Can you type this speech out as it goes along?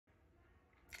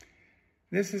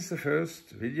This is the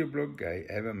first video blog I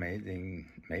ever made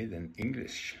in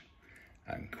English.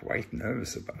 I'm quite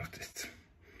nervous about it.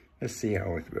 Let's see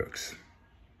how it works.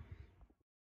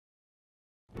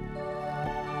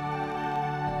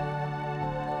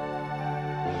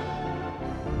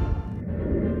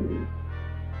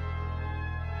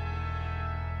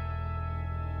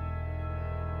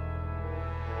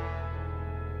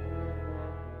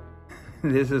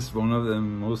 This is one of the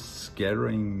most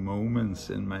scaring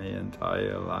moments in my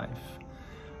entire life.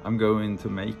 I'm going to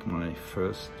make my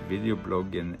first video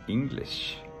blog in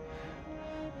English.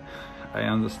 I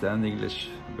understand English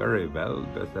very well,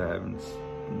 but I haven't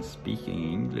been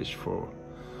speaking English for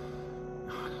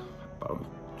about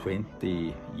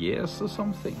 20 years or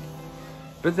something.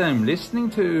 But I'm listening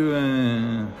to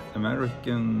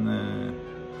American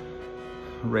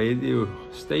radio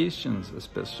stations,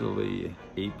 especially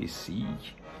ABC.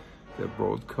 The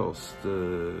broadcast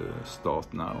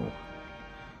start now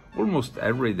almost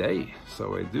every day,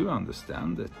 so I do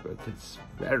understand it, but it's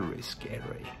very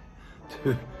scary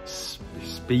to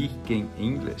speaking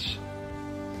English.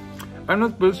 I'm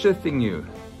not bullshitting you.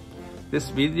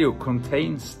 This video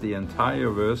contains the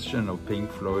entire version of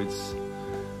Pink Floyd's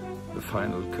The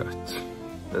Final Cut,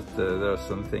 but there's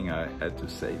something I had to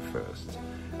say first.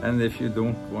 And if you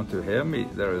don't want to hear me,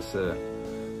 there is a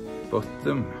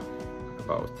button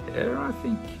about here, I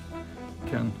think.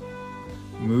 You can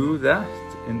move that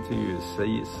until you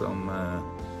see some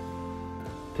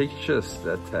pictures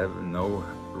that have no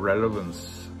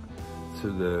relevance to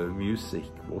the music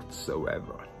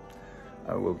whatsoever.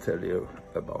 I will tell you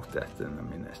about that in a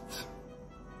minute.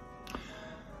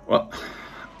 Well,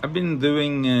 I've been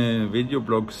doing video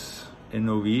blogs in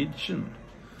Norwegian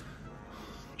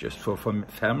just for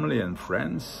family and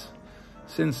friends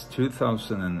since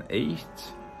 2008.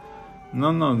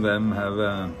 None of them have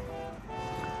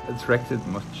attracted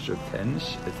much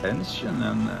attention,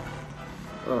 and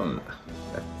well,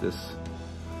 that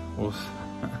was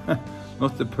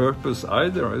not the purpose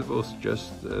either. It was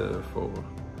just for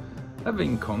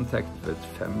having contact with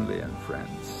family and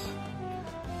friends.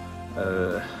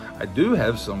 I do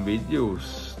have some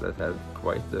videos that have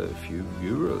quite a few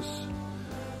viewers.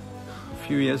 A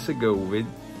few years ago,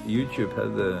 YouTube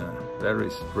had a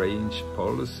very strange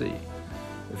policy.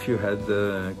 If you had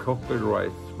a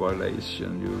copyright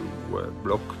violation, you were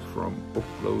blocked from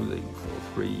uploading for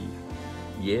 3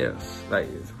 years, like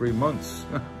 3 months.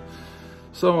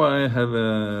 So I have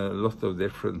a lot of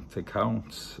different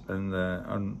accounts, and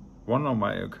on one of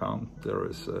my accounts there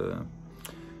is a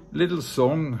little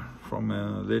song from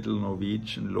a little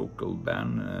Norwegian local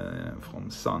band from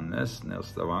Sandnes near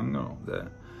Stavanger,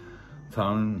 the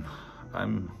town I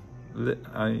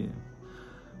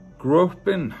grew up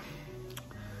in,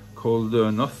 called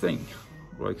Nothing,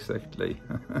 or exactly.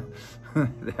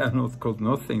 They are not called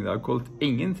Nothing, they are called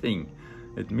Ingenting.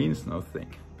 It means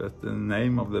nothing, but the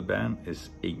name of the band is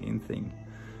Ingenting.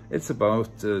 It's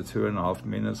about 2.5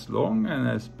 minutes long and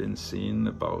has been seen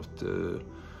about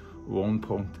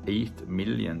 1.8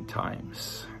 million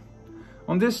times.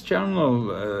 On this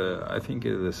channel, I think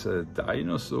it is a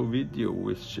dinosaur video,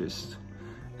 which is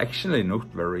actually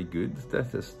not very good.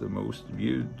 That is the most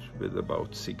viewed, with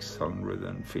about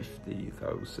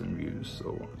 650,000 views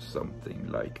or something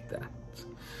like that.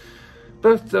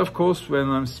 But of course, when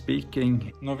I'm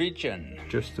speaking Norwegian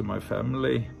just to my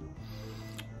family,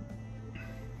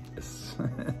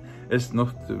 it's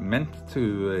not meant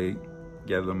to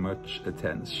gather much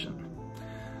attention.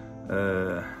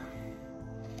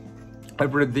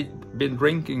 I've been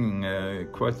drinking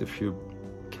quite a few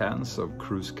cans of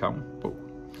Cruzcampo,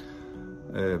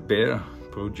 beer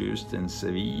produced in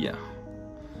Sevilla,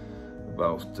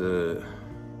 about 20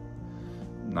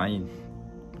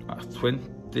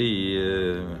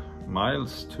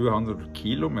 miles, 200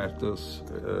 kilometers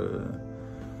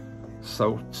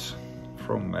south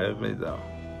from Mérida.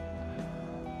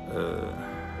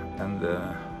 And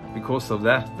because of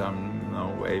that, I'm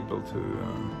now able to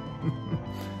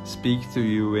speak to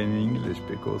you in English,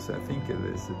 because I think it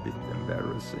is a bit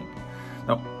embarrassing.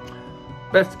 No,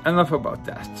 but enough about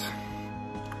that.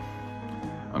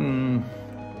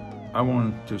 I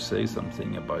want to say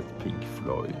something about Pink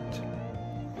Floyd.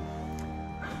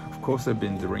 Of course, I've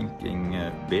been drinking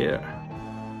beer,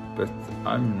 but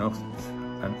I'm not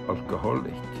an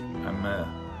alcoholic. I'm a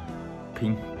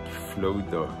Pink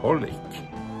Floydaholic.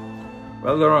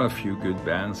 Well, there are a few good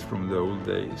bands from the old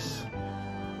days.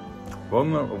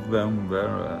 One of them were,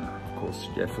 of course,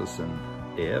 Jefferson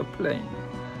Airplane.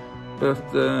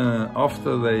 But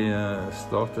after they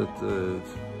started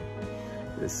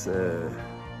this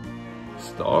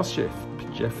Starship,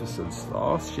 Jefferson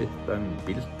Starship, and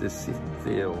built the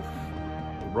city of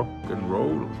rock and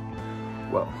roll.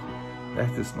 Well,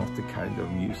 that is not the kind of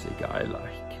music I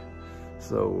like.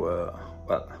 So,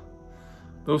 well,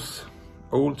 those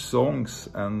old songs,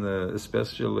 and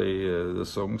especially the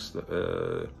songs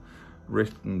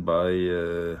written by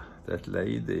that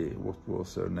lady, what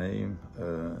was her name?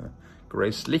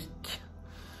 Grace Slick,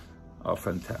 are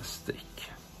fantastic.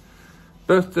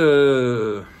 But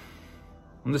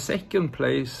on the second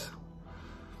place,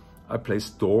 I place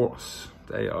Doors.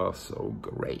 They are so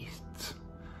great.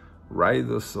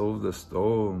 Riders of the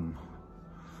Storm,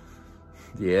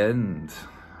 The End.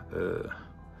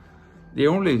 The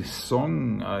only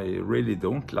song I really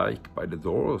don't like by the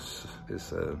Doors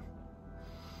is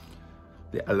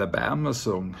the Alabama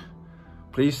song,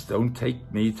 Please Don't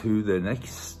Take Me to the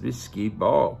Next Whiskey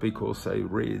Bar, because I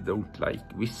really don't like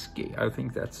whiskey. I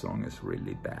think that song is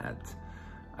really bad.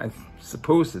 I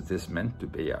suppose it is meant to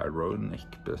be ironic,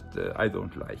 but I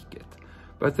don't like it.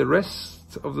 But the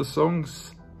rest of the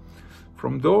songs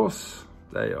from Doors,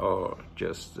 they are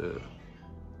just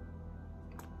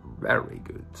very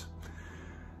good.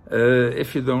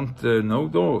 If you don't know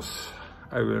Doors,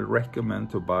 I will recommend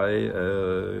to buy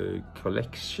a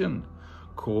collection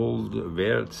called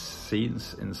Weird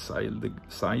Scenes Inside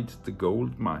the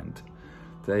Gold Mine.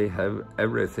 They have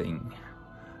everything,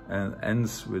 and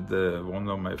ends with one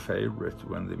of my favorite,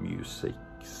 When the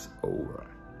Music's Over.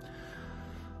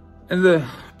 In the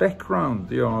background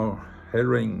you are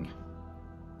hearing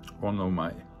one of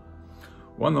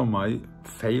my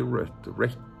favorite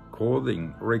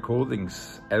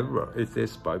recordings ever. It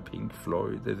is by Pink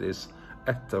Floyd. It is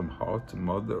Atom Heart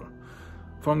Mother.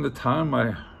 From the time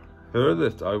I heard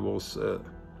it,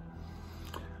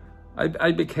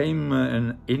 I became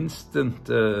an instant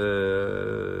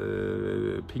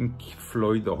Pink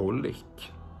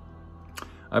Floydaholic.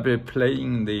 I've been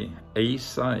playing the A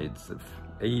sides, the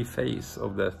A phase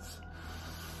of that,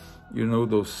 you know,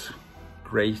 those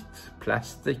great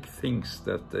plastic things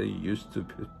that they used to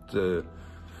put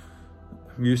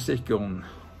music on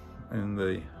in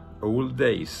the old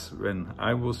days when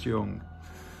I was young.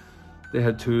 They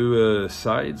had two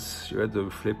sides. You had to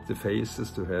flip the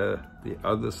faces to hear the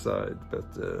other side, but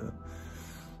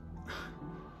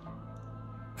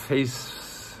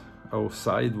face or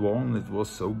side one, it was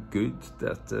so good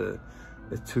that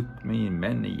it took me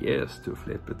many years to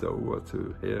flip it over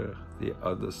to hear the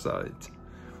other side,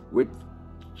 which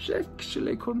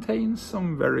actually contains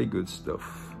some very good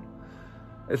stuff.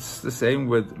 It's the same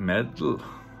with metal.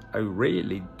 I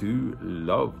really do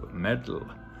love metal.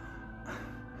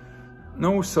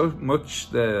 Not so much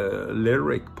the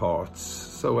lyric parts,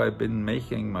 so I've been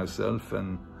making myself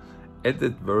an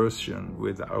edit version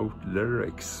without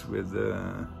lyrics, with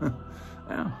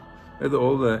yeah, with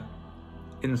all the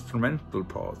instrumental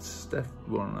parts. That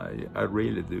one I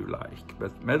really do like,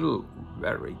 but metal,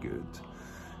 very good.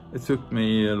 It took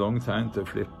me a long time to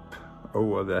flip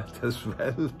over that as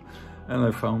well, and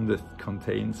I found it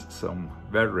contains some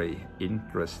very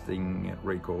interesting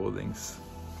recordings.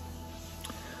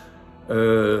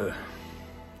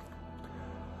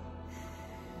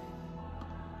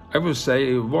 I would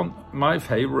say my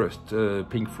favorite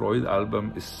Pink Floyd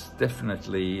album is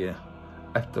definitely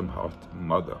Atom Heart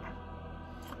Mother.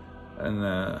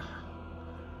 And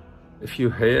if you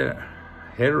hear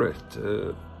it,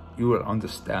 you will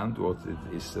understand what it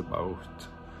is about.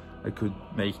 I could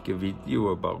make a video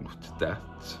about that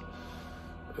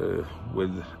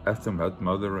with Atom Heart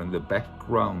Mother in the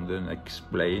background and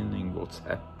explaining what's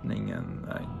happening, and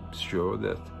I'm sure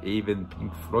that even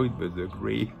Pink Floyd would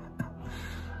agree.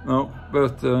 No,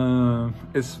 but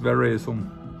it's very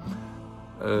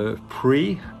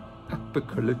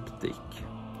pre-apocalyptic.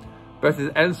 But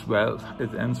it ends well.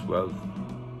 It ends well.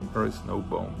 There is no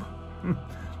bomb.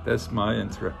 That's my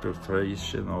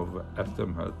interpretation of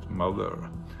Atom Heart Mother,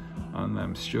 and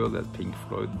I'm sure that Pink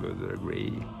Floyd would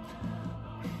agree.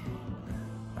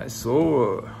 I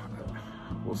saw,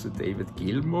 was it David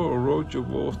Gilmour or Roger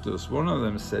Waters? One of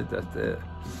them said that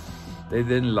they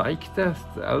didn't like that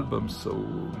album so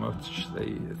much.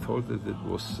 They thought that it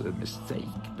was a mistake,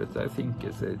 but I think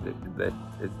that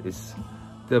it is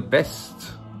the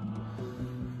best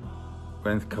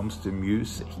when it comes to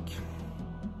music.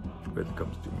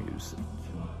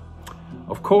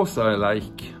 Of course, I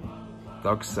like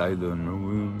Dark Side of the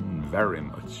Moon very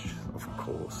much, of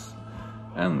course.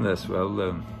 And as well,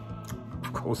 of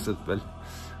course, as well,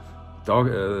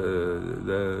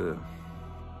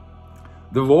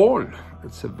 The Wall.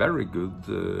 It's a very good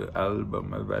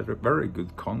album, a very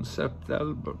good concept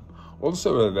album.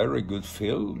 Also a very good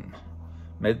film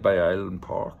made by Alan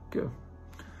Parker,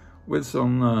 with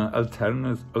some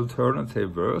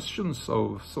alternative versions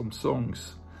of some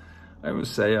songs. I would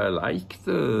say I like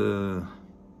the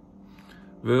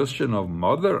version of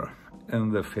Mother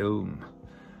in the film,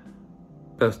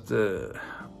 but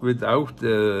without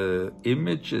the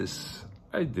images,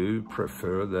 I do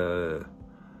prefer the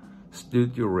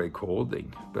studio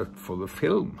recording. But for the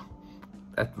film,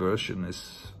 that version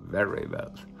is very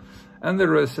well. And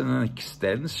there is an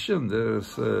extension,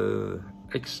 there's an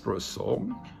extra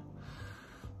song.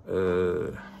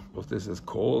 What is it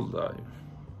called? I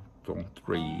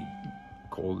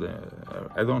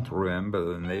don't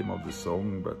remember the name of the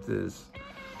song, but there's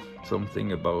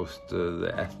something about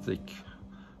the attic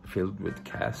filled with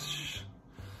cash.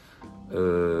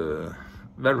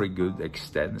 Very good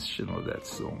extension of that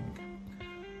song.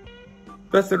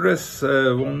 But there is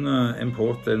one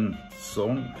important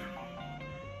song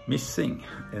missing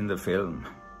in the film.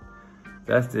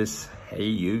 That is Hey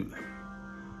You,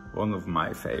 one of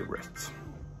my favorites.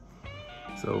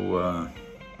 So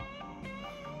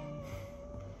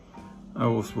I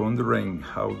was wondering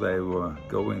how they were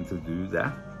going to do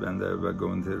that when they were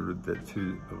going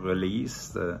to release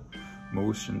the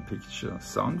motion picture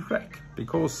soundtrack,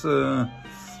 because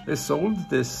they sold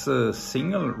this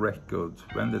single record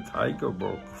when the tiger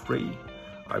broke free.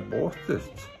 I bought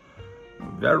it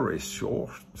very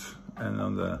short, and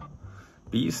on the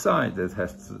B-side it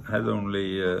had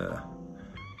only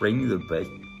Bring the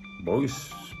Boys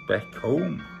Back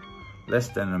Home, less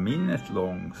than a minute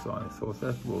long, so I thought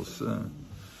that was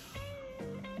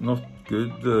not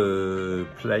good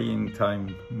playing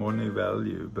time money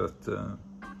value, but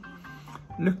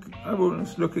look, I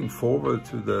was looking forward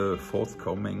to the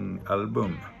forthcoming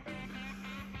album,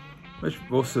 which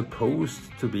was supposed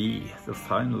to be the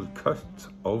final cut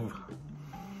of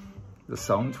the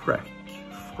soundtrack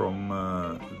from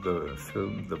the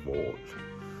film The Wall.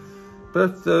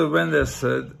 But when they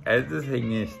said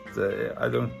editing it, I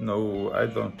don't know, I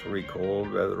don't recall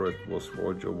whether it was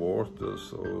Roger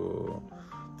Waters or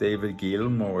David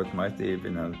Gilmour. It might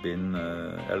even have been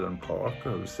Alan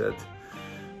Parker who said,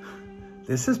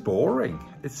 "This is boring.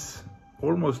 It's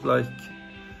almost like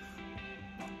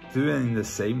doing the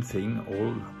same thing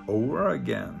all over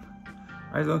again.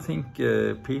 I don't think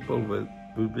people will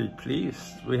be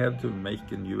pleased. We have to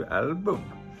make a new album."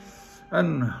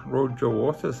 And Roger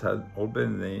Waters had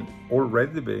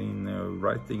already been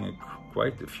writing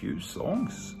quite a few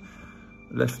songs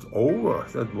left over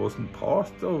that wasn't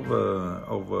part of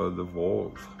The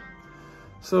Wall.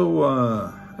 So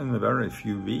in a very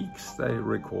few weeks they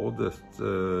recorded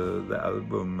the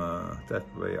album that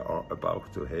we are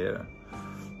about to hear.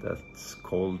 That's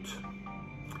called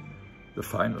The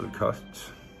Final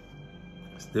Cut.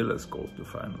 Still is called The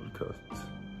Final Cut.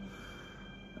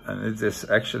 And it is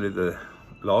actually the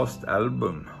last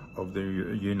album of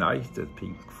the United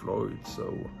Pink Floyd,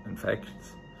 so in fact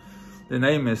the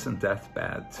name isn't that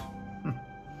bad.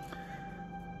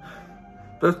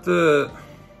 But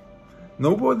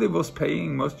nobody was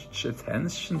paying much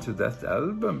attention to that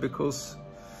album because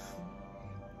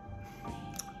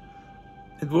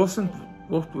it wasn't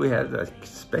what we had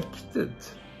expected.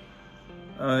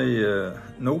 I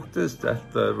noticed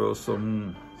that there were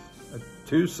some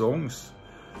two songs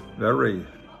that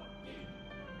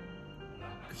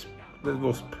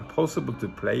was possible to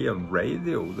play on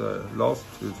radio, the last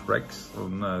two tracks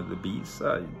on the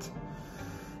B-side,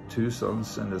 Two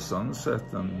Suns in the Sunset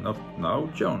and Not Now,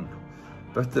 John.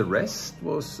 But the rest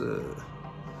was,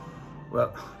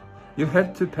 well, you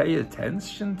had to pay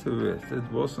attention to it.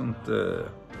 It wasn't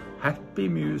happy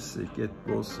music, it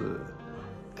was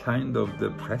kind of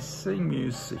depressing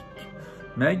music.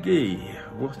 Maggie,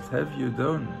 what have you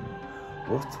done?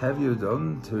 What have you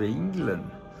done to England?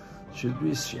 Should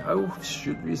we shout?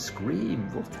 Should we scream?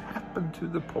 What happened to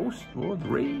the post-war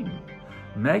dream?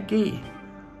 Maggie,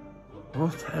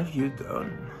 what have you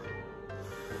done?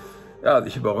 Ja, det er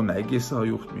ikke bare Maggie som har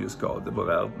gjort mye skade på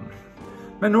verden.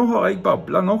 Men nå har jeg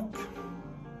babblet nok.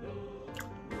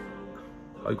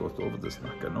 Har jeg gått over til å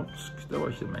snakke norsk? Det var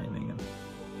ikke meningen.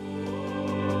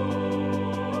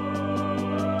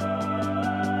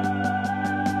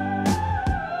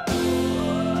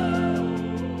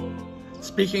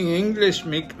 Speaking English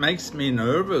makes me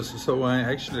nervous, so I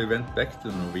actually went back to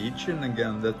Norwegian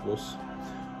again. That was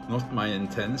not my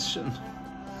intention.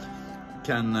 You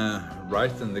can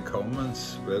write in the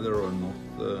comments whether or not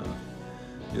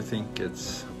you think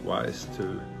it's wise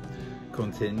to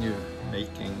continue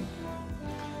making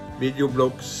video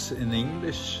blogs in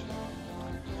English.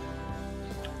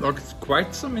 There's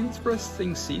quite some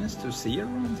interesting scenes to see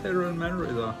around here in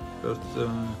Merida, but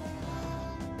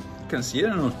you can see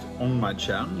them on my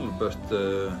channel, but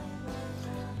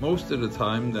most of the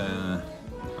time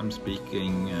I'm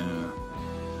speaking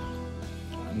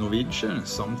Norwegian,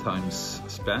 sometimes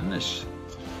Spanish,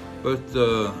 but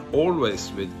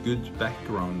always with good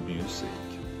background music.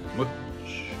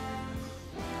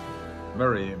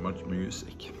 Very much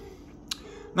music.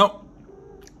 Now,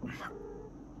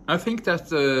 I think that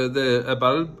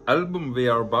the album we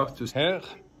are about to hear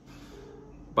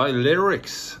by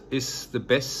Lyrics is the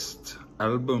best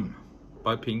album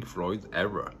by Pink Floyd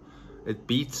ever. It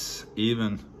beats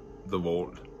even The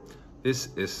Wall. This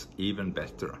is even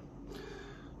better,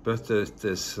 but it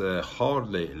is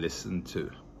hardly listened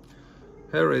to.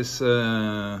 Here is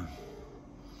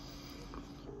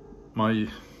my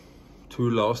 2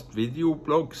 last video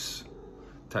blogs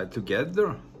tied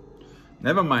together.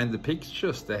 Never mind the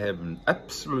pictures, they have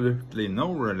absolutely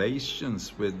no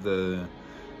relations with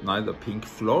neither Pink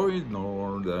Floyd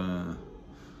nor the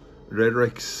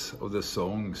lyrics of the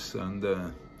songs. And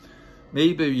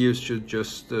maybe you should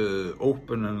just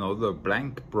open another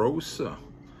blank browser,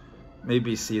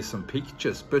 maybe see some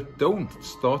pictures, but don't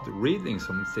start reading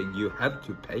something. You have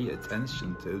to pay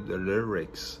attention to the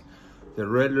lyrics. The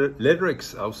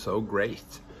lyrics are so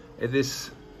great. It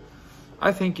is,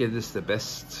 I think it is the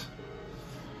best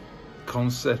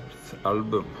concept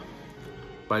album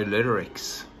by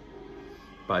Lyrics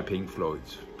by Pink Floyd,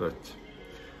 but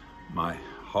my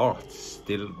heart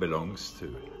still belongs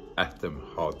to Atom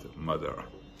Heart Mother.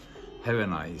 Have a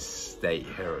nice day.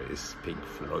 Here is Pink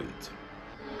Floyd.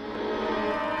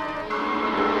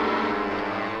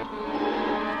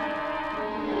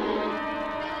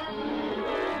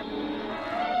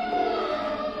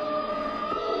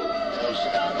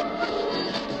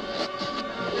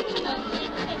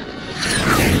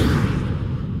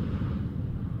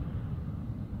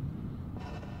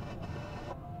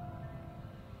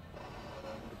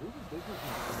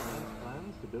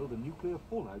 Plans to build a nuclear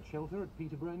fallout shelter at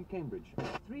Peterborough in Cambridge.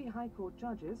 3 High Court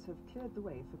judges have cleared the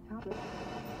way for counter.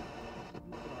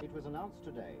 It was announced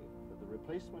today that the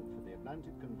replacement for the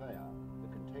Atlantic conveyor, the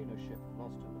container ship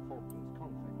lost in the Falklands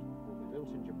conflict, will be built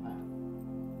in Japan.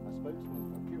 A spokesman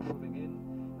for Cuba Moving in,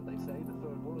 and they say the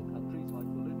third world countries like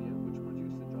Bolivia, which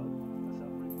produce the drug, are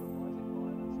suffering from rising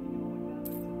violence, economic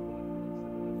damage, and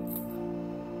political instability.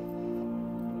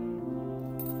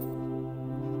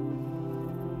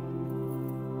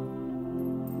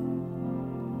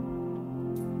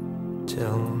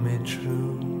 Tell me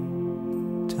true,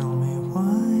 tell me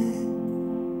why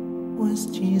was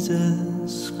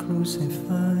Jesus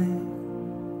crucified?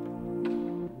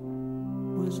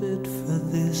 Was it for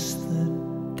this that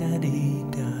Daddy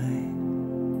died?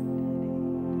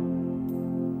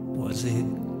 Was it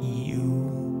you?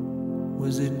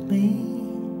 Was it me?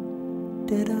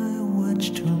 Did I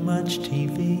watch too much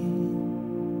TV?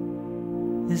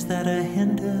 Is that a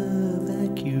hint of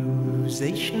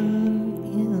accusation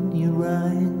in your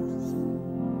eyes?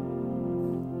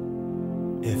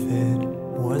 If it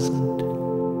wasn't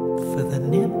for the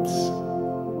nips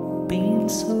being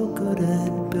so good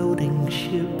at building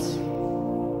ships,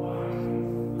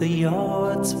 the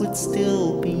yards would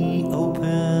still be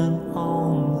open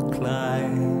on the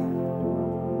Clyde.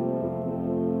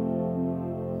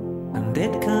 And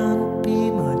it can't be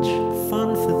much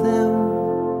fun for them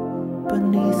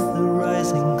beneath the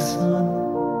rising sun,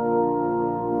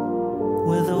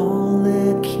 with all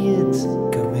their kids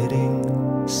committing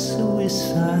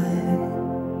suicide.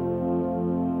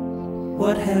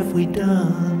 What have we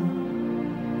done?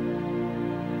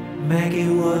 Maggie,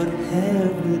 what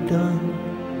have we done?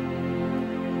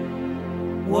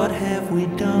 What have we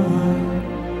done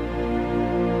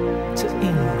to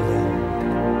England?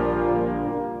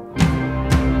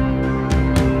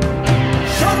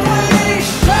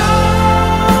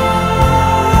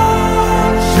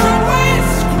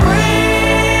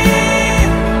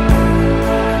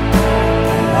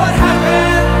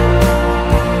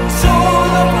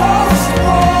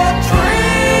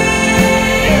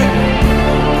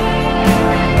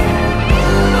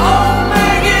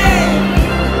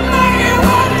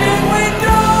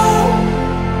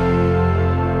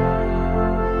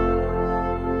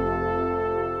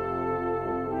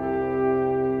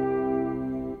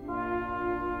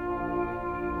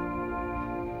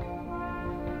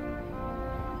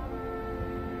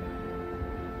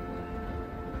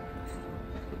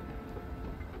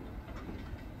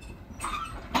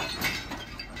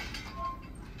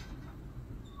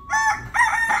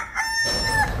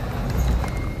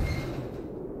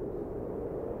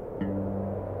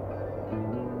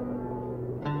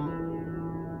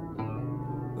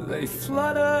 They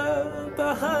flutter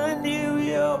behind you,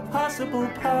 your possible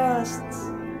pasts.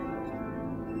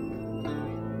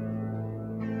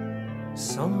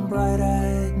 Some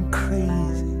bright-eyed and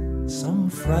crazy, some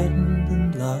frightened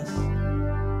and lost.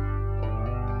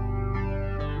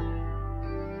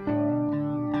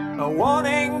 a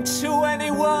warning to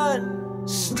anyone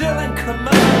still in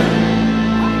command.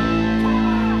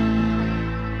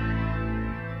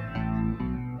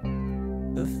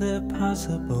 Of their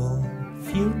possible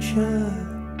future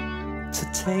to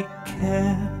take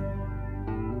care.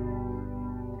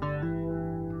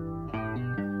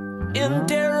 In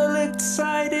derelict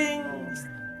sidings,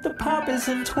 the pop is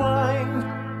entwined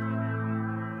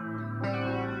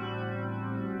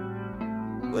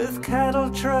with cattle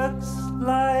trucks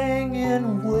lying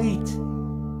in wait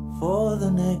for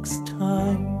the next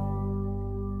time.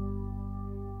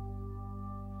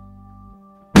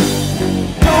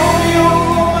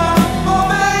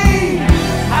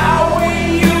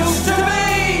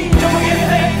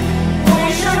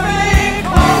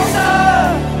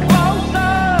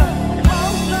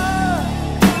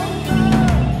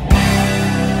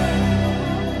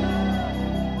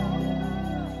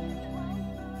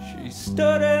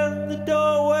 Stood in the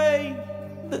doorway,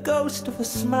 the ghost of a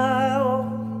smile,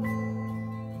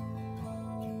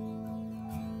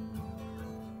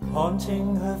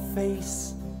 haunting her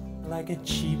face like a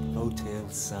cheap hotel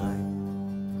sign.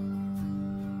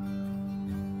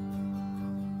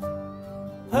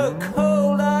 Her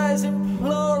cold eyes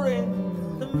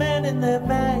imploring the men in their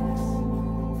bags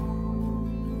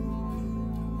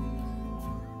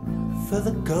for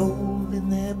the gold in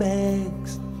their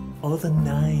bags or the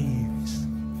knives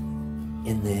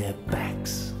in their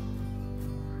backs.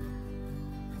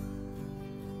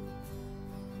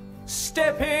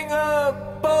 Stepping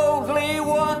up boldly,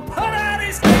 one put out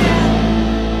his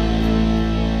hand.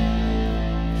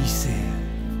 He said,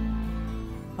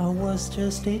 I was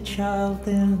just a child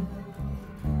then,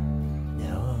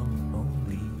 now I'm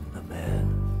only a man.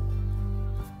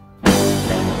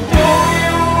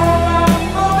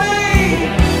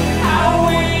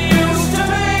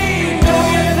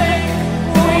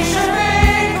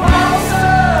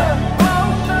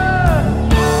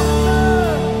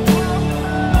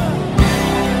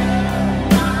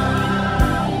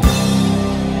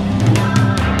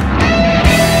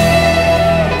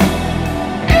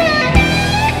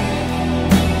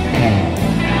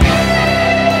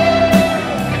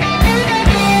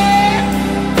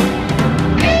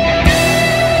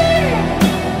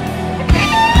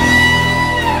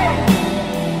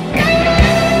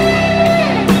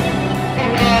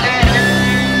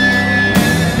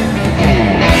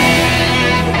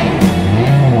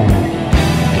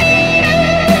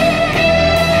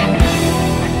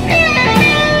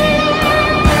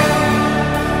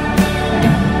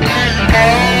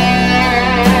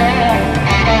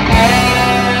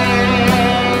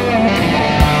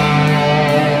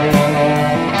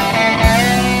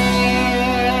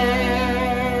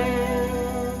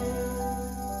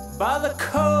 By the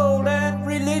cold and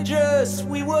religious,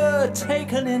 we were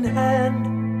taken in hand,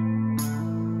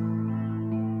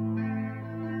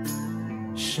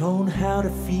 shown how to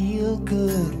feel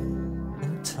good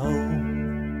and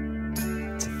told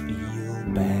to feel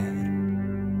bad.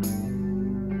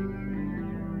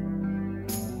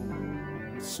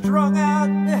 Strung out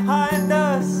behind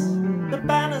us, the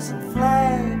banners and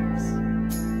flags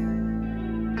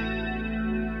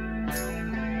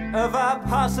of our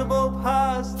possible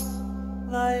past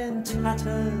lie in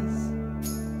tatters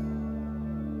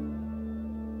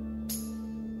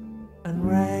and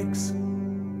rags.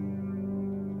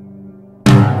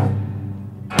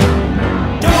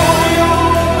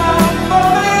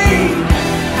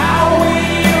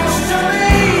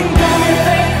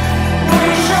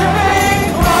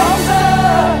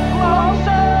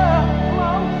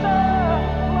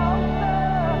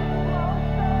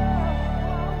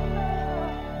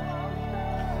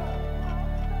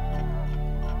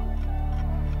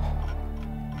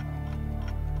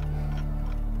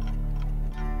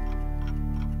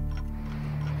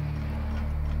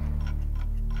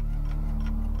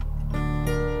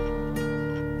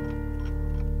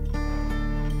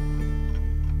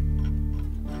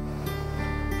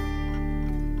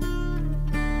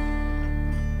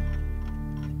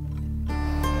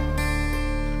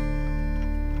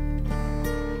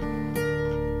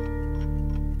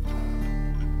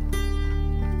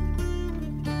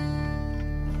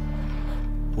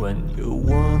 When you're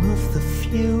one of the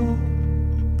few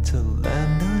to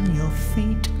land on your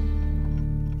feet,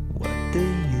 what do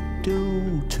you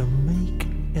do to make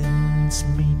ends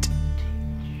meet?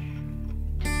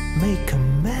 Make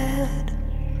 'em mad,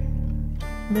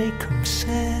 make 'em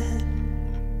sad,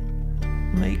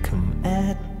 make 'em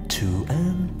add 2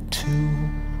 and 2,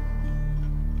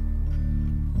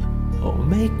 or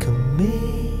make 'em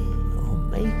me, or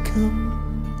make 'em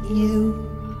you.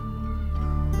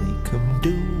 Make 'em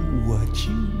do what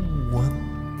you want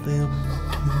them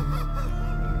too.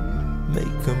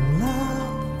 Make them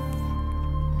laugh,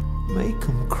 make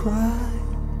them cry,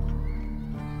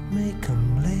 make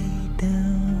them lay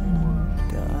down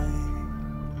and die.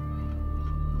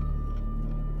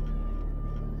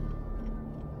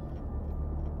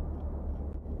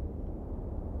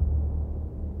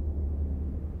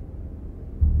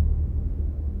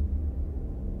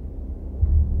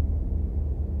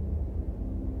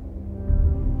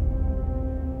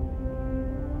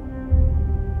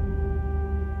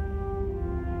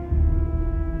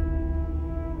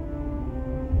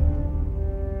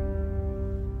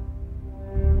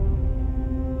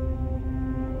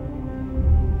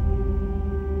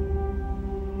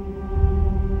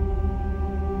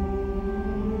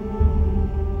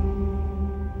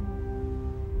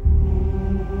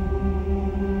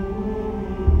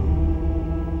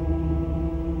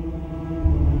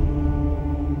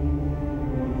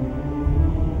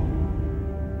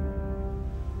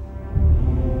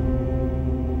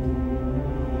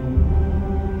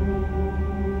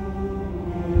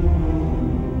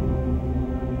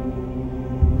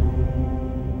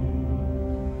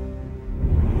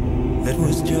 It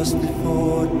was just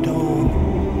before dawn,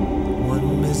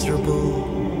 one miserable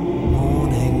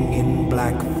morning in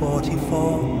Black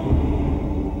 44,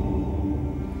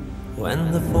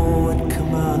 when the forward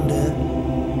commander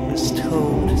was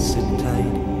told to sit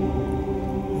tight,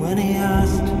 when he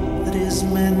asked that his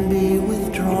men be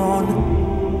withdrawn,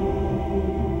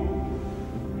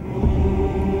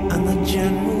 and the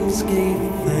generals gave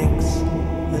thanks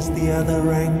as the other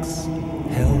ranks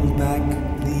held back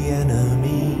the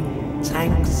enemy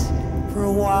tanks for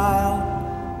a while,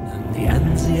 and the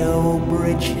Anzio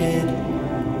bridgehead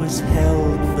was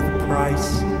held for the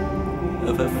price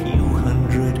of a few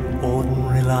hundred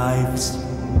ordinary lives.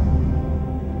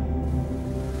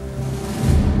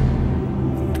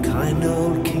 And kind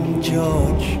old King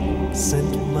George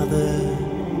sent Mother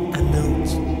a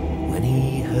note when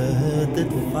he heard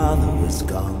that Father was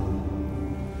gone.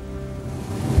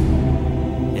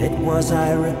 It was,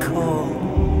 I recall,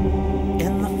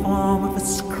 in the form of a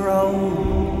scroll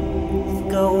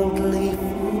with gold leaf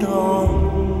and all.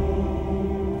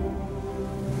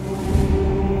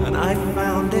 And I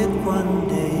found it one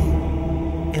day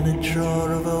in a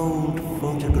drawer of old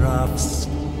photographs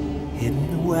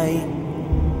hidden away.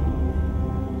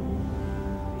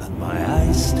 And my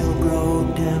eyes still grow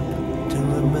damp to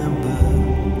remember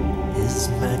His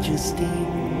Majesty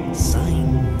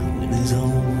signed with his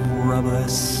own rubber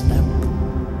stamp.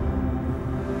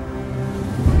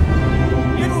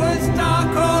 It was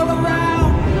dark all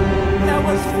around, there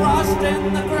was frost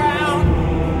in the ground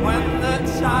when the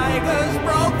tigers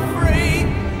broke free,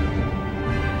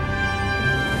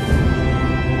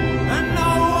 and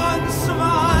no one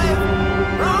survived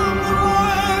from the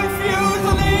Royal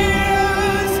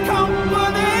Fusiliers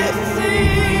Company C.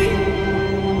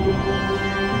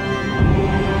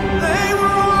 They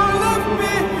were all left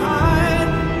behind,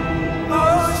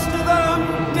 most of them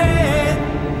dead,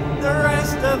 the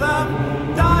rest of them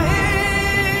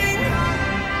dying.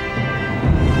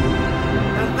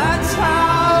 And that's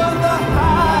how the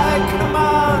High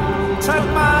Command took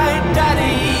my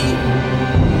daddy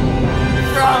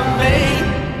from me.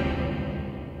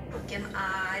 Boken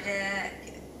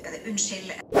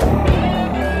unnskyld.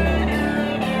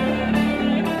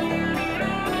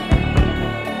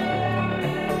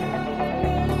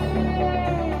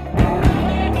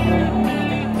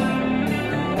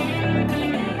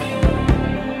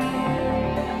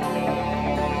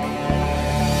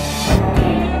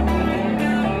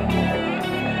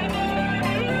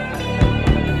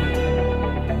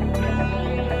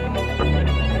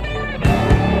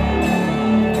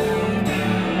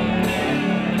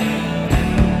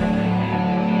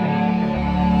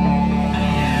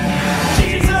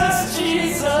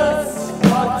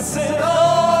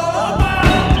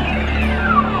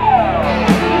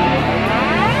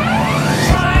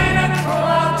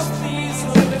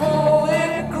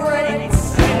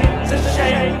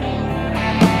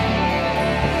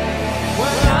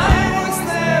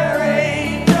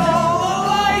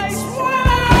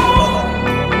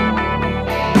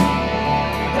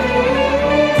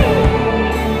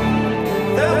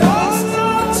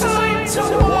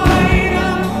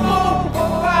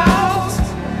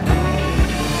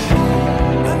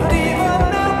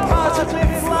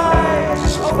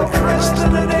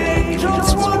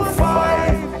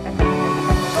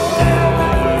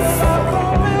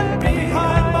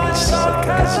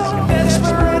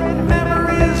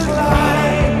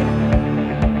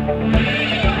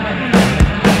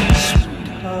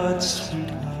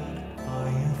 Sweetheart, are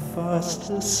you fast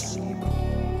asleep?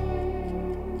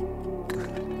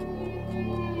 Good.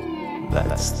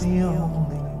 That's the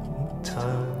only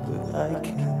time that I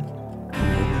can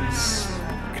really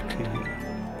speak to you.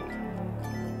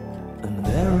 And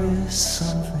there is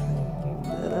something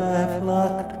that I've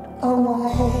locked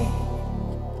away,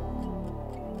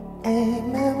 a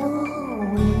memory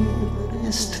that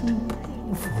is too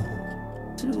painful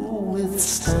to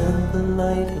withstand the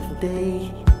light of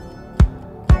day.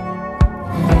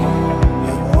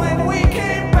 When we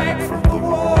came back from the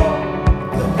war,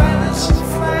 the banners and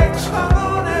flags hung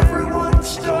on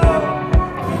everyone's door.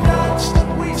 We danced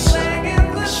and we sang in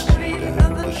the street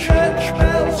and the church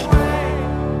bells rang.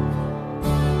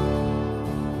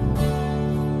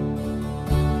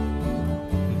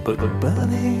 But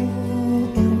burning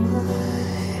in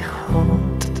my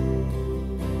heart,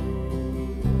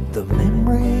 the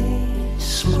memory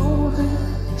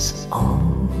smolders on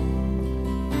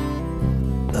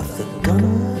of the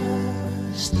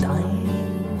gunner's dying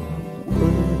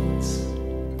words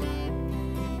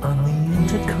on the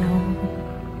intercom.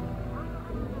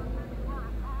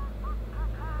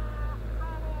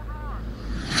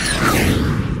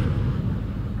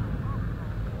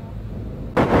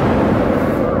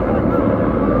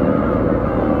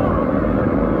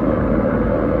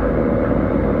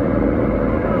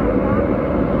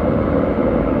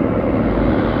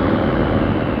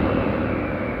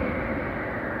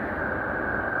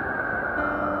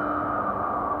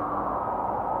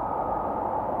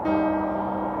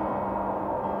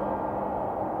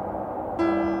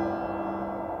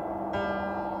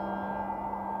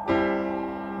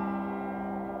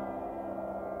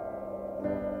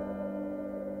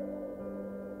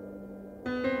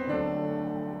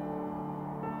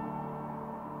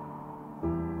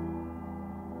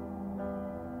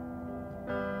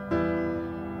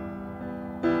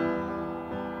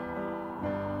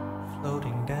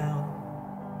 Floating down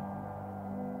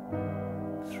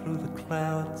through the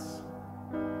clouds,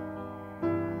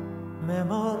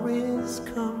 memories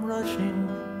come rushing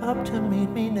up to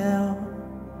meet me now.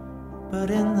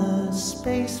 But in the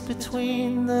space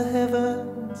between the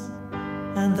heavens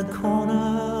and the corner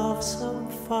of some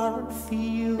foreign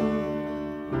field,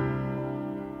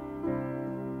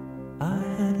 I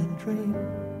had a dream.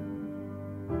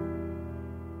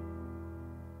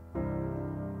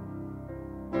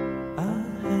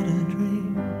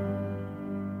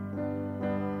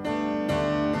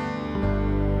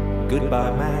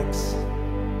 Goodbye, Max.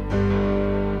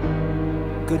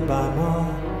 Goodbye, Ma.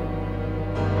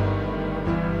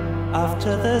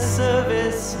 After the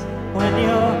service, when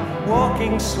you're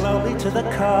walking slowly to the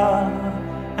car,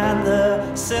 and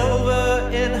the silver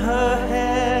in her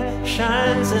hair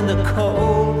shines in the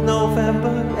cold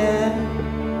November air,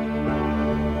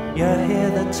 you hear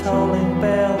the tolling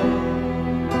bell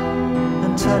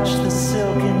and touch the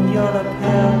silk in your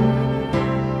lapel.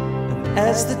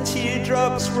 As the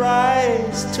teardrops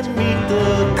rise to meet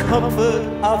the comfort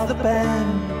of the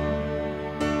band,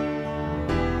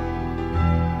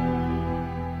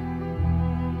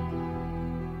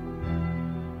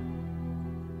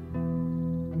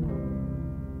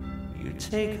 you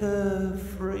take her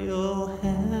frail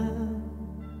hand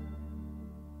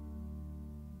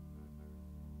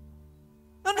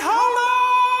and hold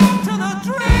on to the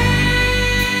dream.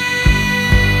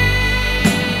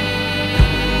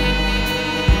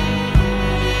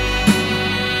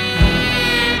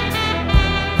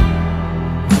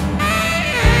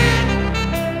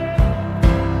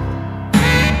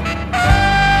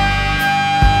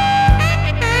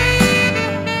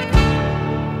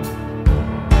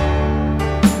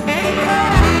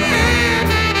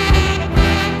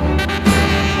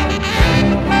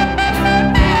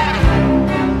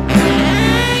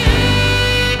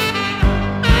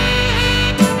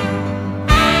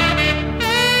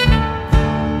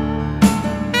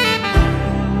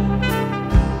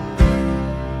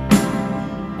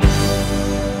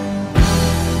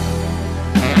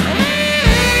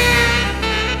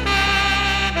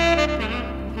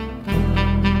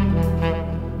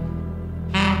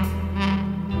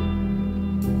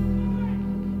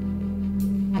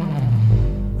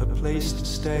 Place to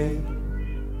stay,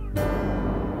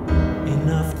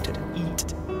 enough to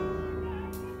eat.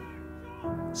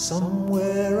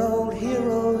 Somewhere old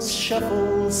heroes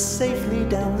shuffle safely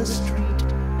down the street,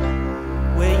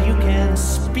 where you can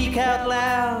speak out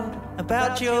loud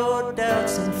about your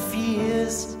doubts and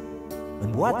fears.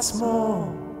 And what's more,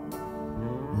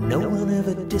 no one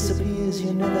ever disappears.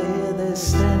 You never hear the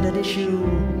standard issue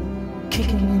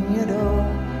kicking in your door.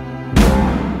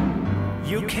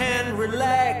 You can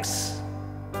relax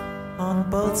on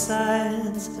both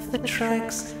sides of the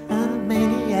tracks, and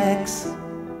maniacs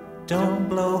don't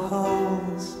blow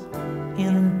holes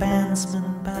in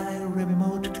bandsmen by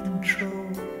remote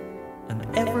control, and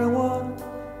everyone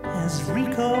has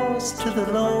recourse to the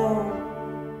law,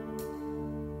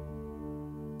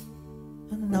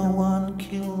 and no one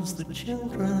kills the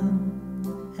children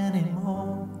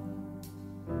anymore.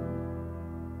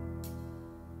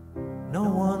 No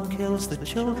one kills the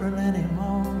children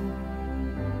anymore.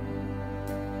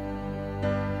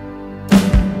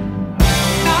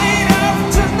 Night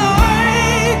after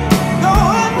night,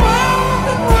 going round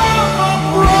and round my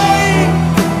brain.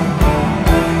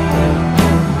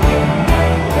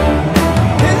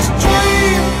 This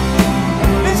dream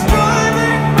is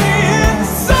driving me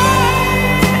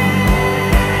insane.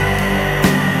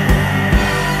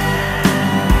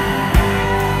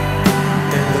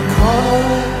 In the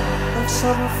corner of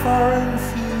some foreign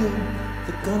field,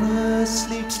 the gunner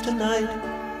sleeps tonight.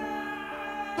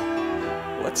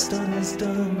 What's done is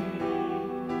done.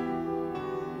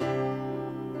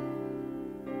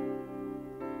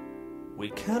 We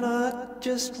cannot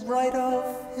just write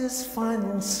off his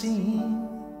final scene.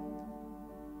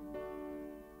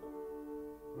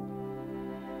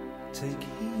 Take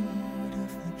heed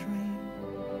of the dream.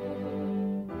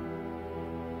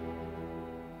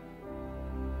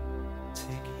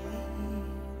 Take heed.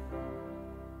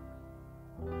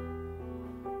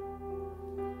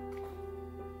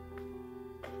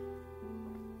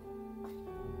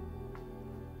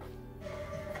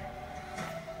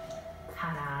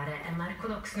 Her NRK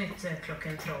Dagsnytt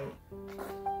klokken 12.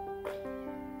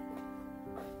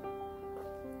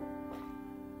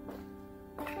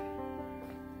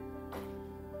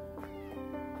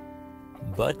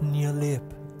 Button your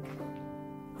lip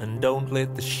and don't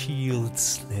let the shield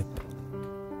slip.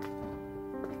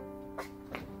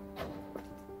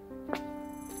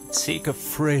 Take a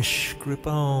fresh grip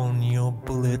on your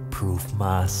bulletproof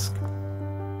mask.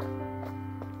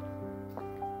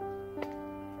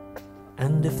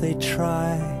 And if they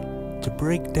try to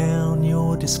break down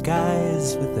your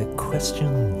disguise with their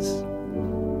questions,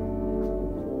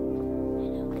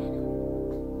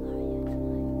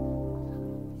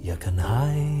 you can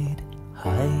hide,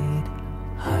 hide,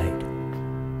 hide.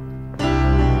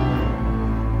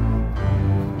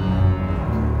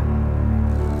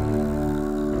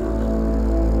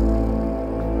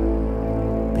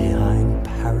 Behind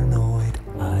paranoid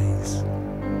eyes.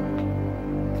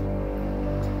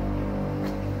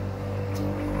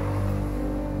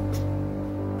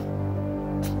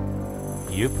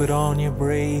 You put on your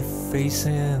brave face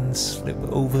and slip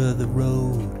over the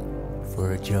road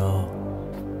for a jog.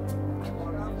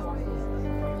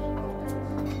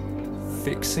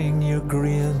 Fixing your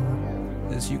grin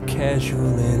as you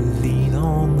casually lean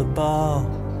on the bar.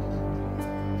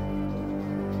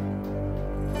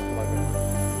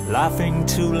 Laughing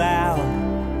too loud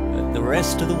at the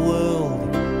rest of the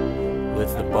world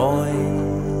with the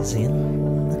boys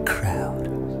in the crowd.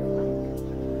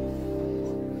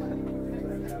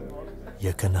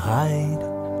 You can hide,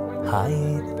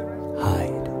 hide,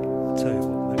 hide. Tell you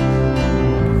what, let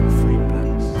me free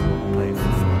pass. Pay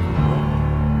for fun.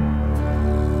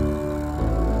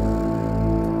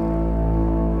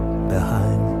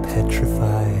 Behind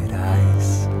petrified eyes.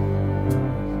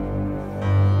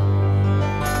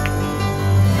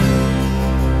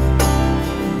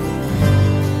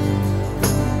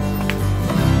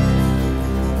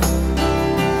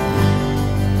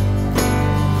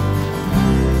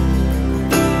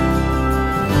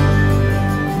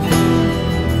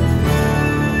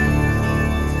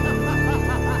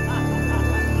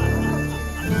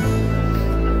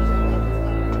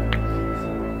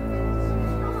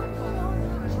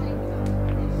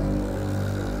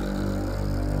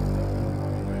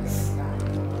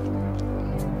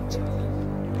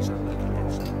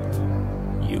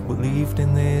 Believed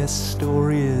in their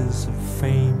stories of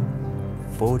fame,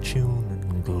 fortune,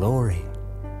 and glory.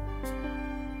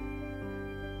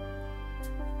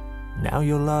 Now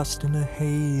you're lost in a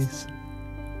haze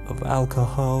of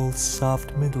alcohol,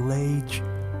 soft middle age.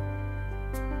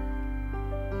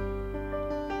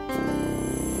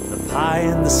 The pie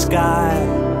in the sky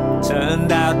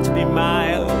turned out to be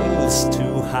miles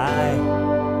too high.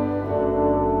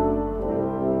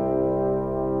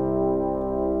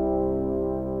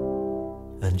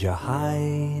 And you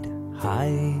hide,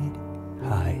 hide,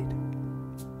 hide.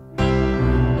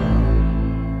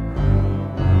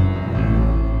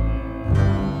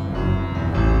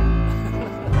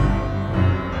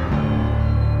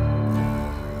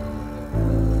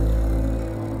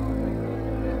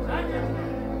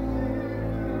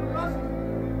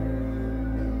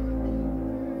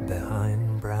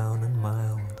 Behind brown and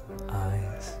mild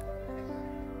eyes.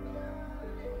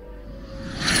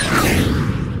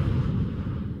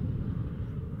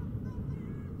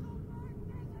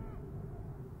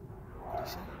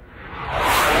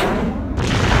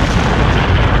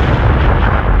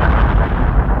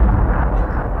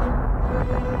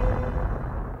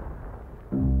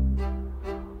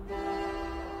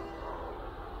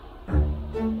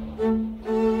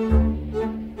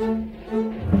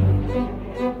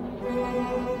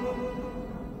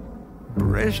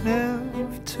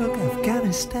 Brezhnev took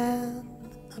Afghanistan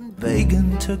and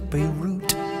Begin took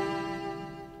Beirut.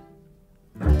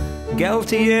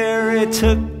 Galtieri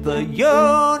took the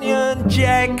Union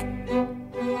Jack,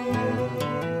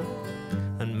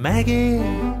 and Maggie,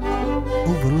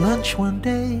 over lunch one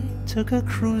day, took a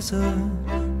cruiser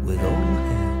with all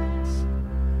hands,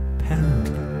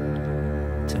 apparently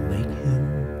to make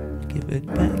him give it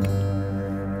back.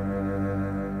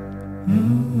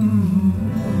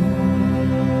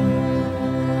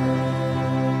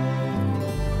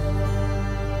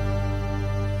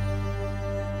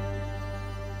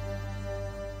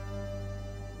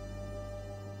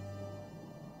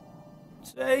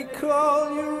 Take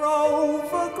all your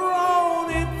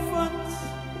overgrown infants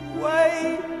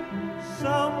away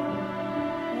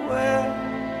somewhere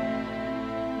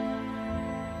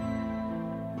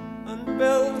and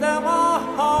build them a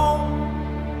home,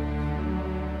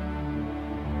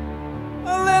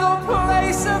 a little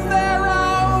place of their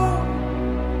own,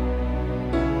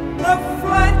 the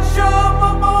Fletcher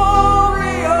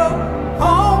Memorial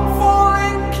Home for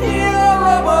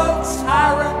Incurable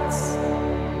Tyrants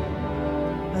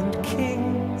and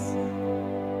Kings.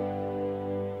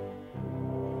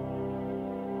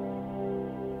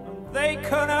 And they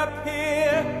can appear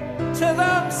to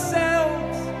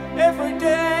themselves every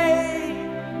day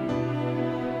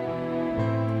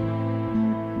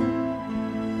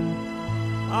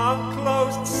on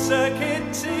closed circuit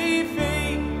TV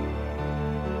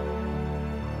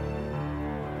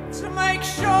to make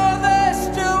sure they're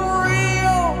still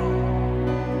real.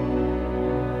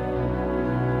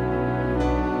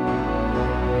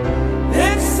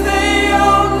 It's the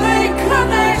only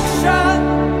connection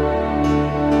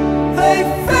they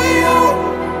feel.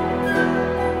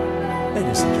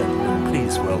 Ladies and gentlemen,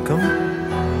 please welcome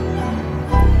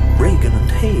Reagan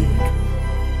and Haig,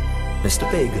 Mr.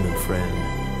 Begin and friend,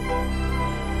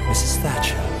 Mrs.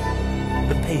 Thatcher,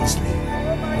 the Paisley,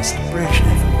 Mr.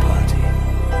 Brezhnev and party,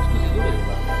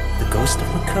 the ghost of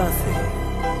McCarthy,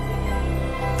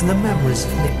 and the memories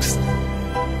of Nixon.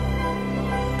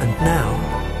 And now,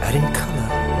 adding color,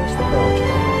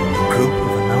 a group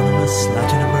of anonymous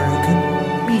Latin American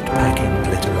meatpacking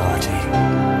glitterati.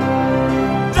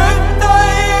 Did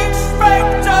they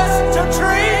expect us to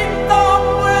treat them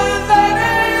with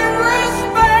any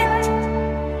respect?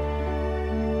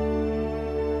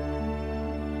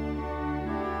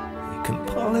 We can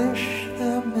polish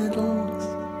their medals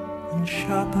and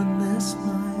sharpen their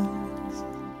smiles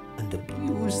and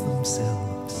abuse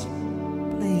themselves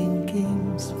playing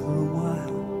games for a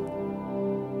while.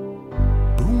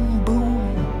 Boom,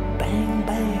 boom, bang,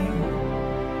 bang,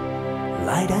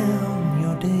 lie down,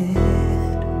 you're dead.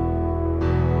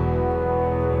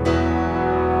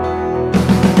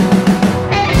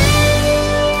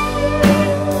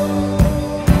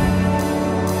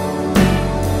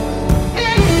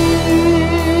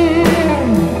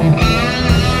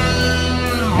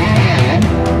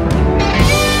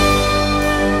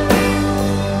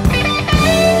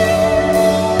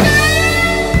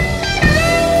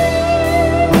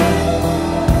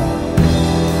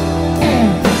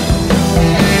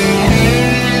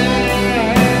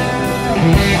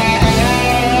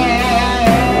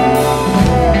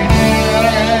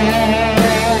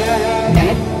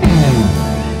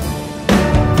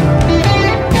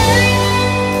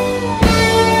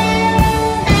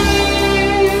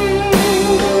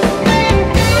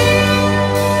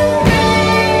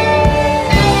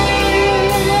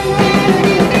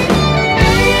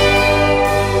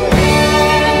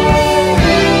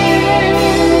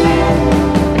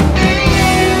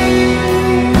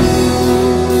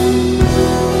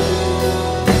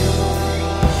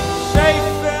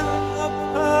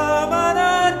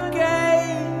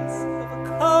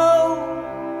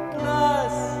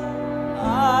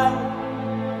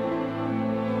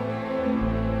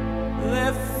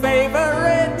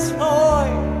 Favorite toy.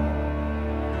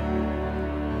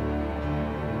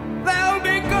 There'll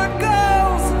be good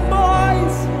girls and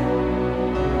boys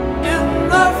in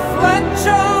the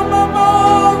Fletcher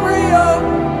Memorial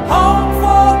Home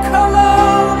for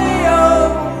Colonial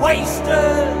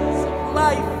Wasters of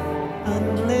life and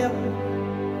limb.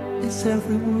 Is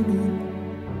everyone in?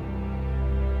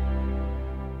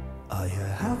 Are you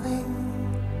having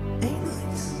a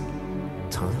nice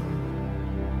time?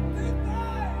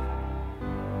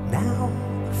 Now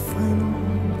the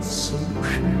final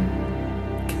solution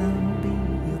can be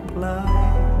applied.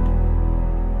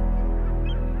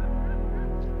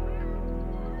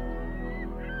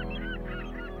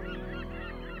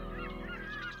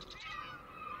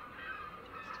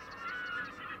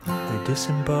 They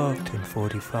disembarked in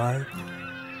 45,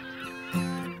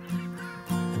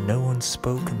 and no one one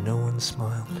spoke and no one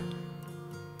smiled.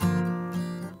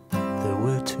 There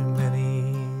were too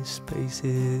many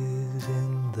spaces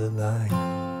in the line.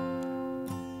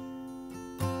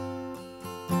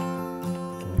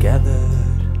 And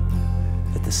gathered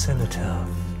at the cenotaph,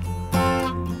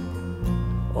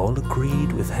 all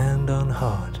agreed with hand on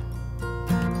heart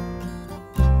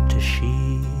to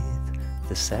sheathe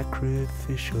the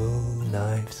sacrificial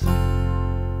knives.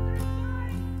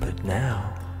 But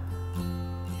now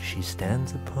she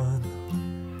stands upon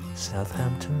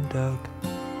Southampton Dock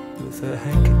with her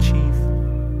handkerchief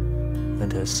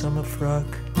and her summer frock,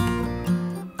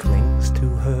 clings to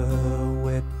her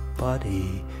wet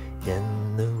body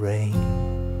in the rain.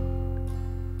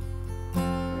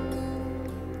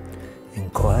 In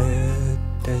quiet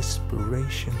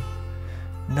desperation,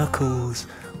 knuckles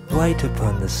white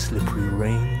upon the slippery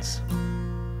reins,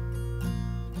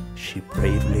 she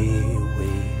bravely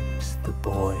waves the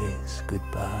boys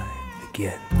goodbye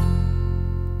again.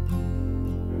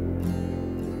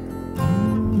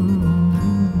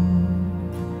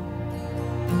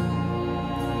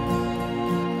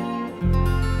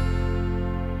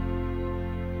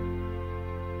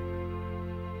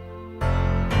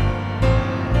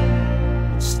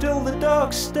 Still the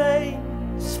dark stain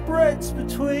spreads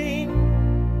between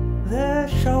their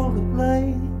shoulder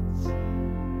blades.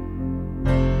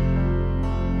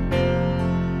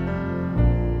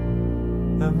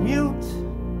 A mute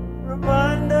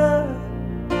reminder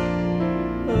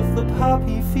of the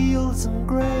poppy fields and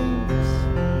graves.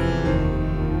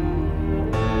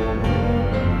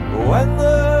 When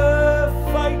the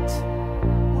fight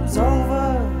was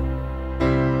over,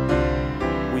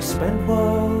 we spent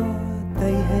what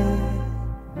they had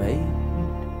made,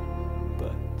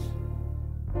 but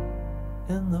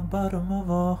in the bottom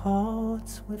of our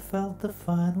hearts we felt the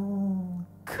final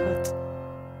cut.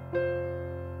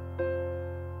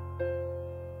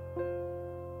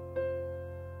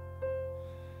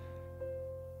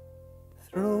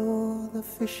 Through the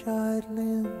fish-eyed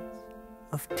lens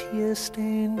of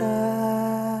tear-stained eyes,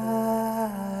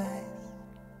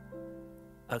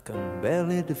 I can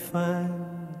barely define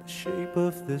the shape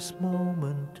of this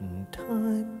moment in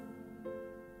time.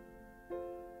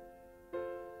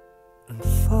 And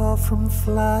far from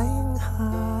flying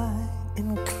high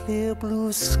in clear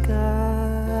blue skies,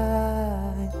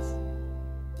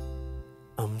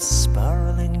 I'm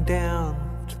spiraling down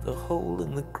to the hole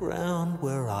in the ground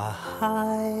where I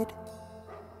hide.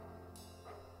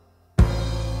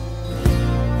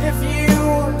 If you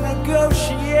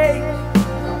negotiate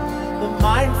the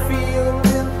minefield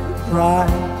in the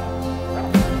pride,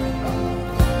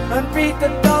 and beat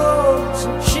the dogs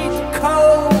and cheat the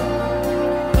cold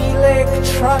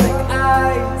electronic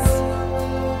eyes,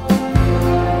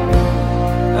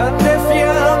 and if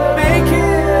you make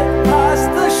it past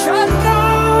the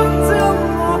shutdowns in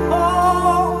the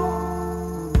hall,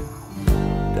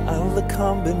 dial the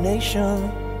combination,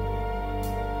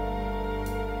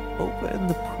 open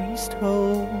the priest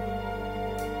hole,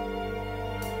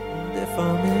 and if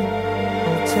I'm in,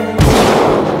 I'll tell you.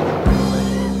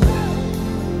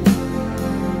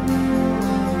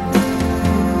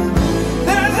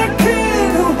 There's a kid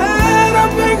who had a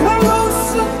big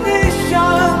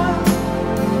hallucination,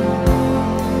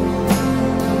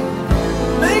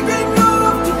 making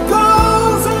love to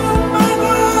girls in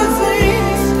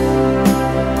magazines.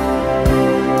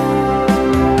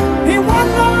 He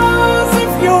wonders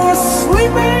if you're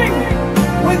sleeping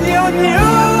with your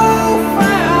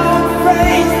newfound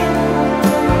faith.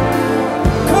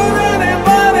 Could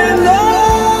anybody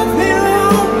love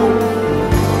him?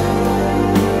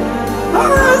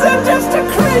 Or is it just a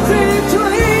crazy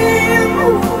dream?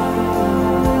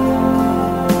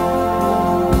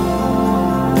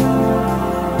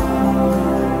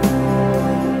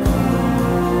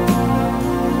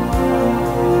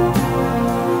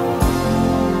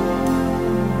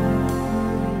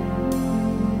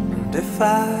 And if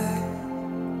I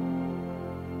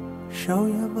show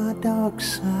you my dark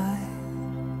side,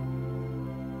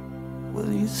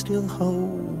 will you still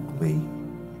hold me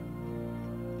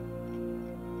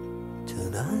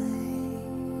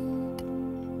tonight?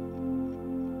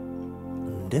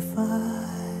 And if I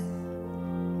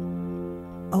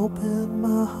open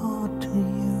my heart to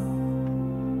you,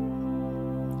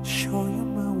 show you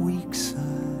my weak side,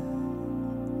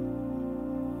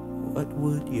 what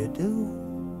would you do?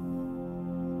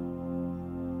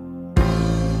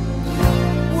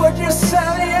 Would you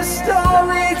sell your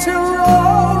story to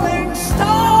Rolling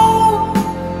Stone?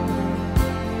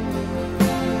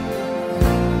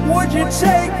 Would you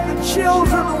take the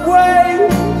children away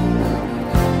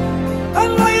and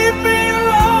leave me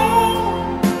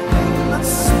alone and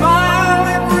smile?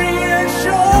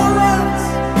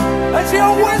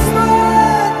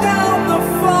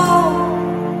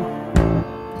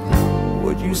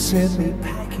 sent me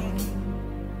packing.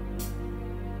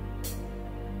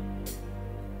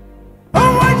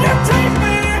 Oh, would you take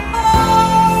me home?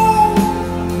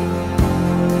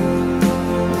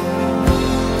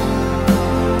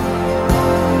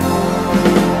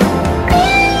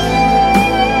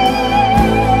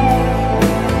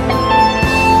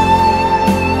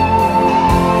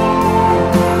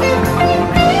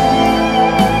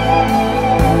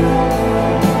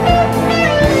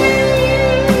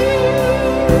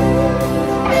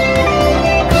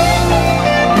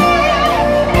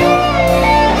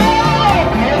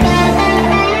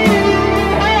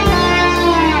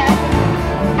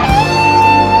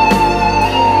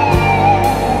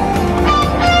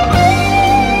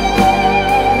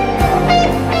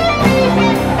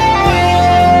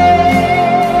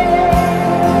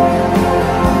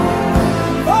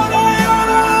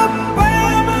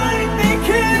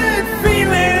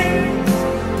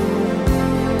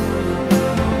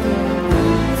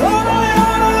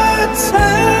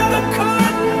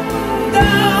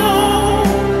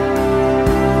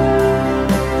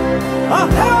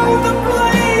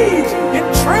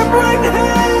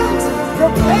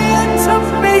 Prepared to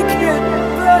make it,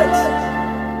 but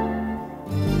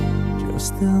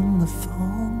just then the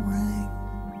phone rang.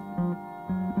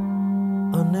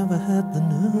 I never had the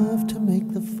nerve to make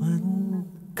the final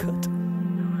cut.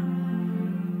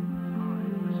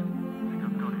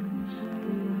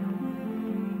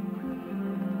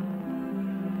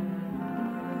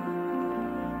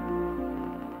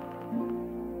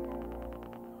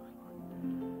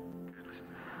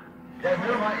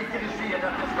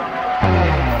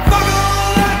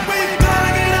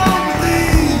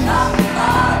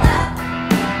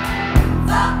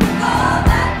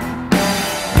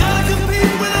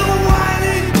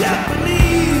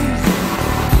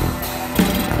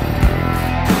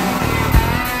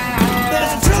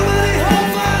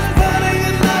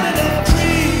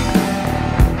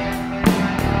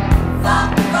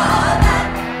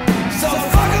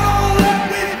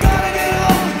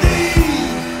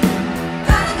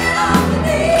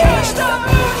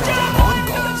 Stop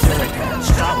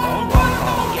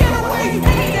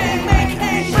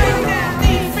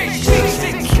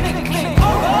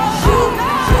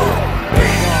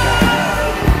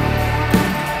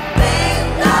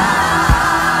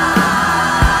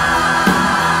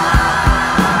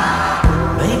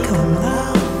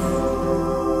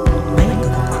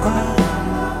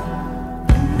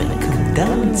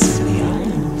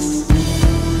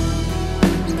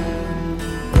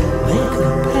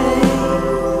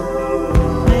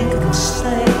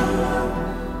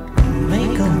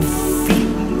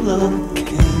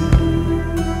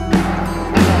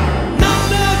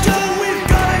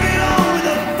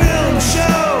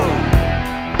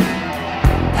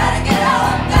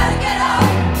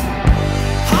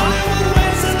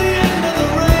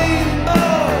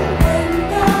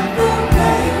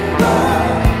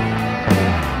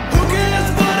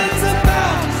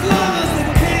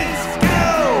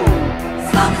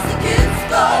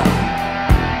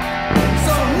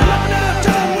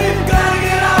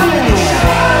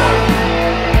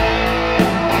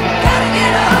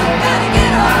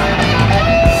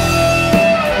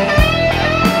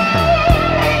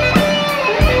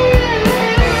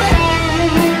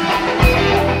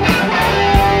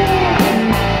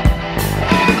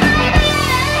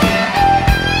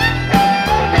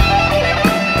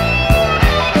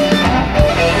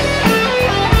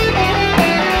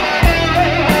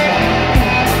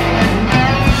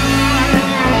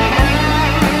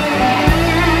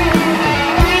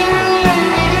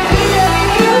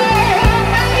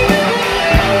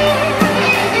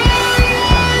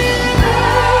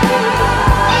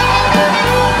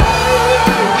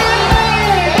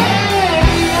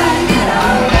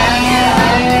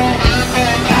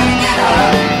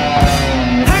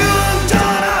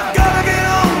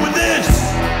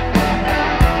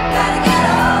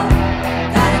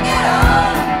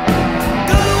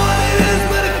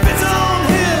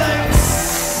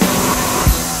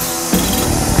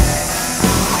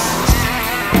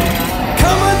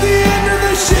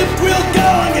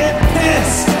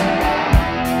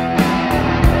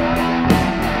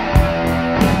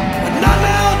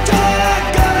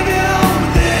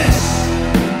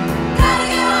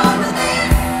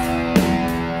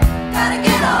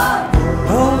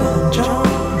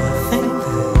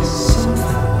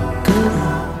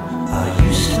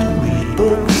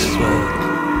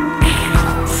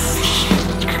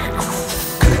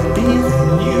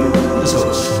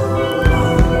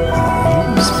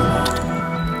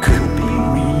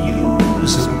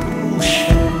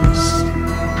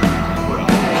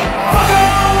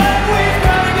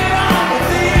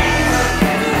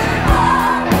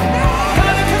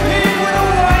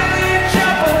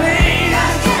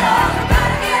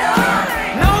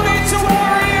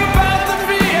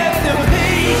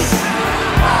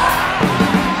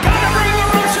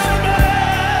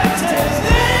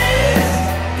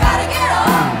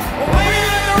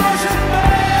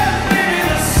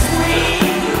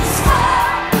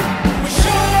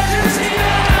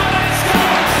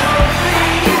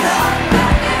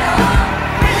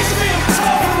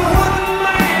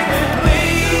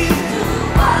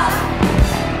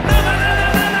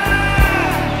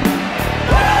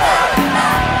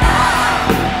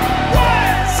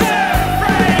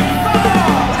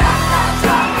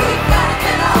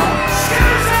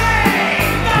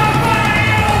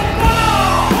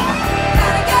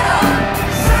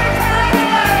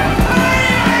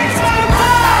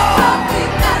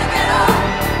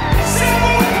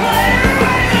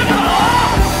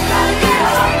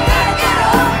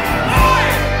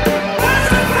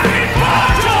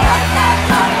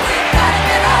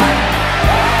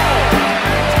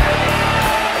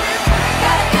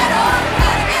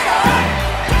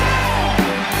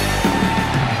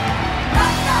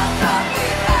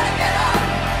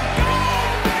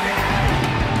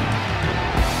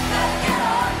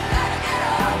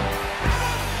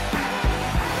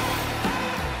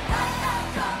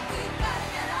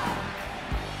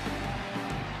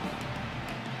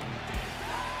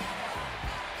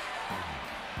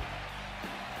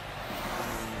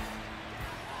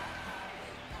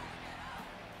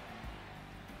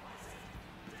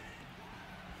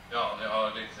Ja, jag har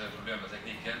lite problem med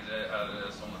tekniken. Det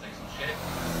är sådana ting som sker.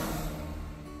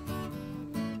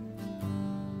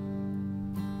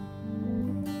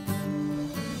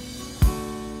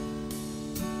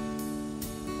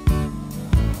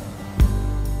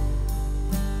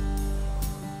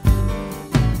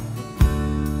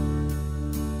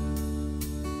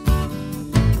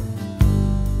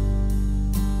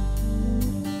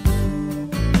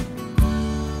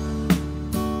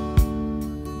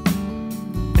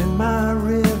 My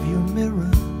rearview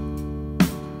mirror,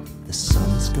 the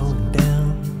sun's going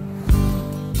down.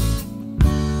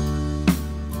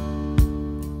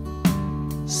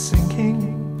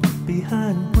 Sinking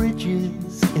behind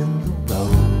bridges in the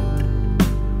road.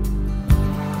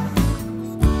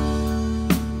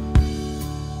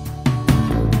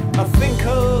 I think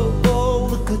of all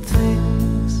the good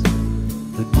things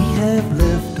that we have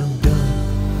left undone,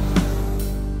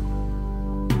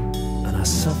 and I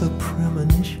suffer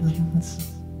premonitions,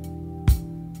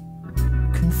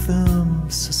 confirm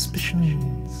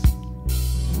suspicions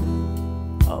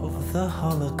of the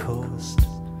Holocaust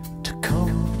to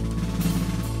come.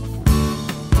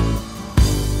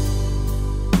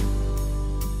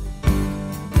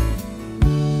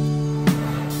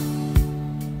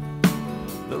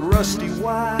 The rusty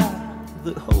wire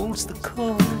that holds the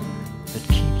cord that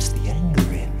keeps the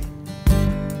anger in.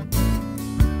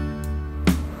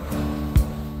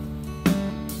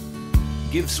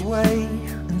 Gives way,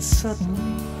 and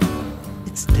suddenly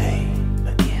it's day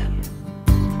again.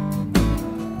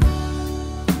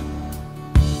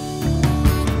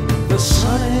 The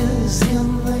sun is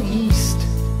in the east,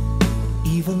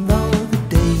 even though the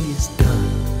day is done.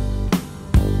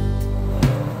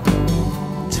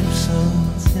 Two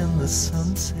suns in the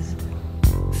sunset.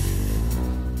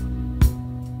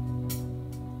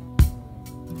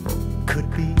 Could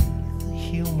be the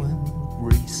human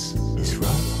race is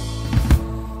right.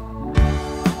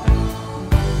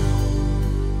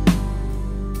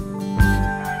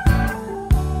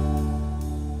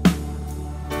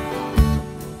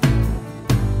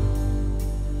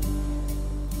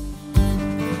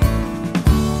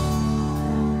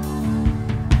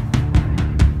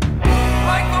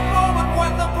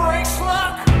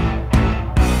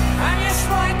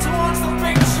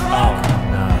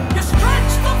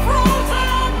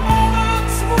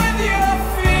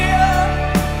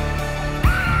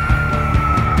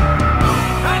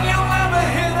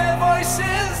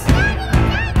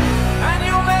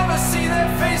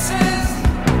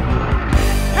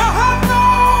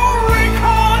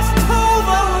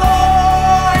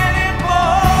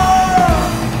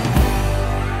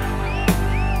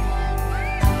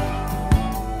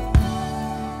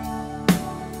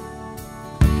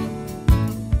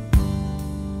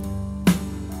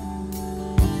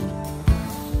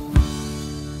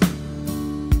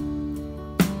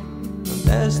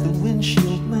 As the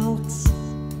windshield melts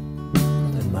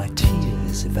and my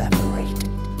tears evaporate,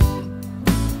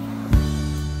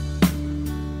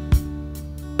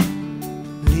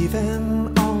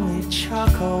 leaving only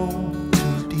charcoal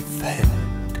to defend.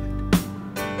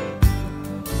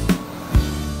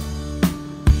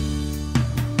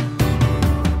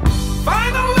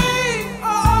 Finally, I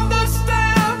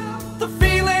understand the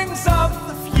feelings of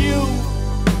the few.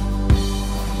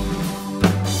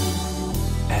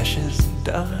 Ashes,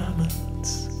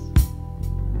 diamonds,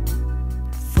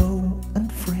 foe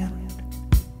and friend,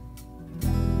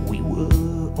 we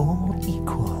were all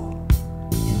equal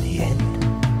in the end.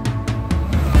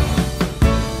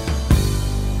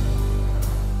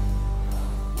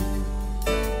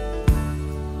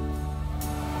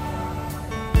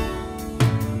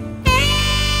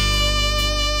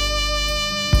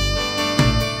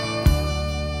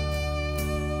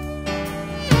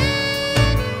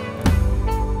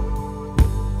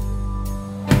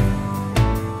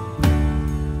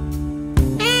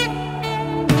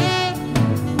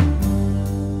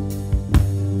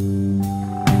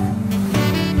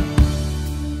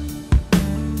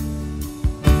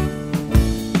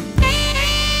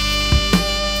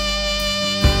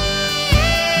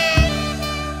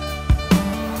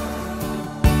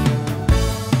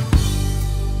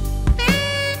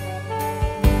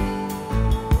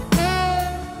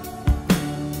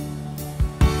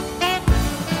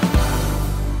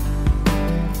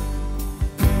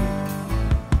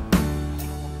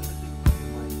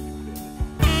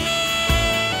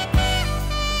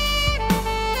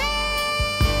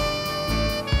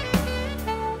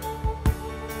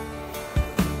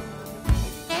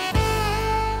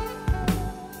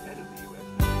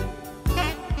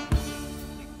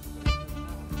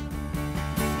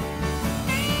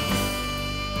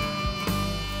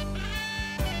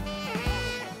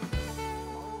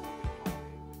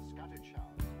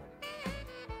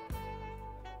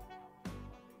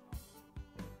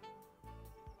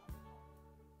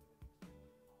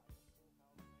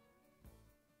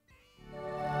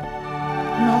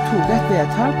 Vi har tatt et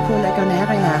vedtak på å legge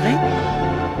ned en næring.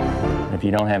 If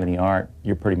you don't have any art,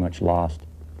 you're pretty much lost.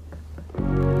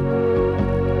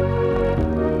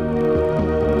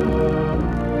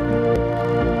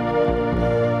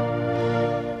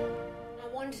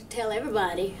 Tell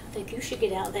everybody, I think you should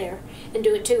get out there and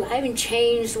do it too. I even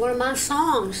changed one of my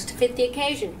songs to fit the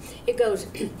occasion. It goes,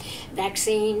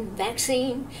 vaccine,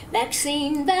 vaccine,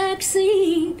 vaccine,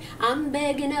 vaccine. I'm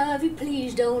begging of you,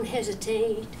 please don't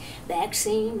hesitate.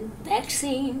 Vaccine,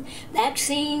 vaccine,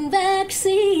 vaccine,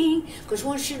 vaccine. 'Cause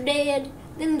once you're dead,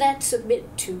 then that's a bit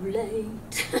too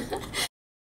late.